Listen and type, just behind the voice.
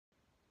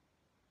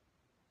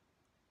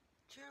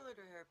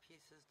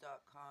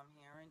Cheerleaderhairpieces.com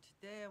here, and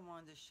today I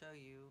wanted to show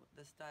you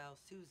the Style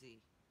Suzie.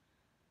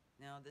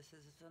 Now this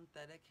is a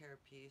synthetic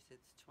hairpiece.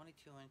 It's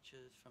 22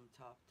 inches from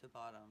top to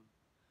bottom.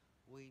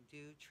 We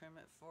do trim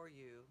it for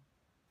you.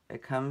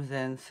 It comes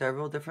in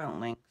several different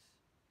lengths.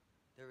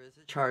 There is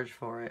a charge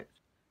for it.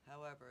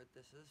 However,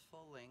 this is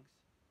full length,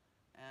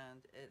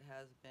 and it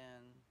has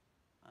been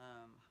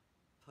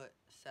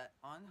set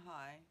on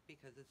high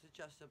because it's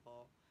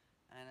adjustable,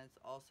 and it's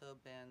also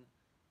been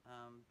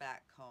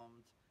back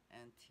combed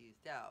and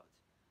teased out.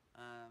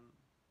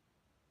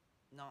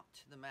 Not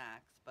to the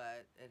max,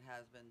 but it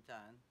has been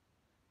done,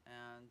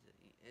 and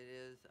it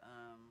is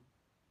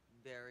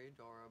very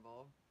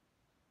adorable.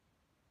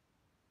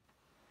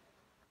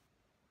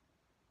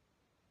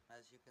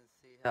 As you can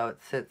see how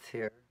it sits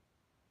here.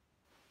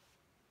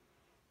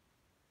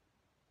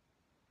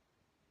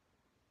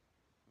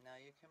 Now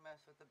you can mess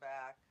with the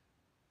back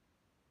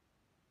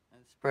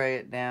and spray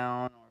it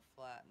down or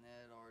flatten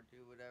it or do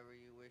whatever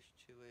you wish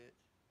to it.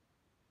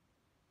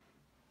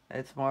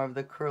 It's more of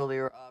the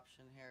curlier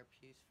option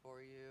hairpiece for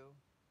you.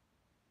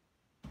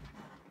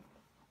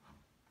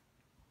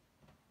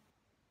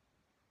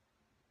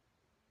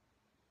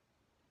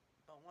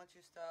 But once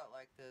you style it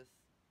like this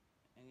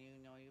and you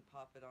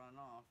pop it on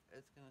and off,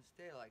 it's going to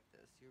stay like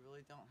this. You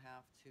really don't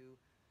have to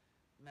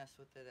mess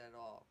with it at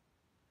all.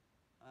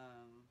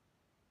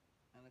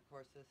 And of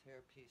course this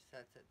hairpiece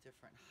sets at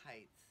different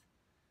heights.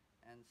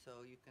 And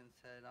so you can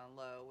set it on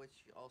low,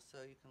 which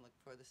also you can look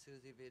for the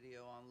Suzie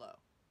video on low.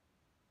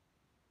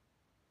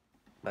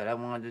 But I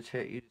wanted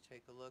you to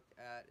take a look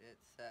at it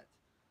set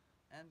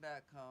and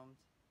back combed.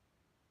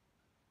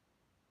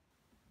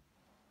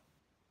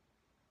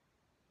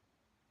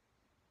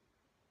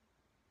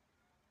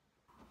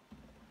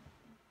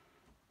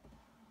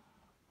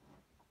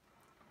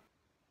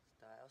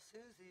 Style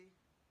Suzie.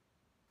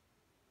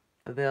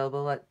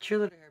 Available at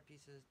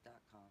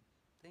cheerleaderhairpieces.com.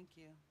 Thank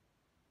you.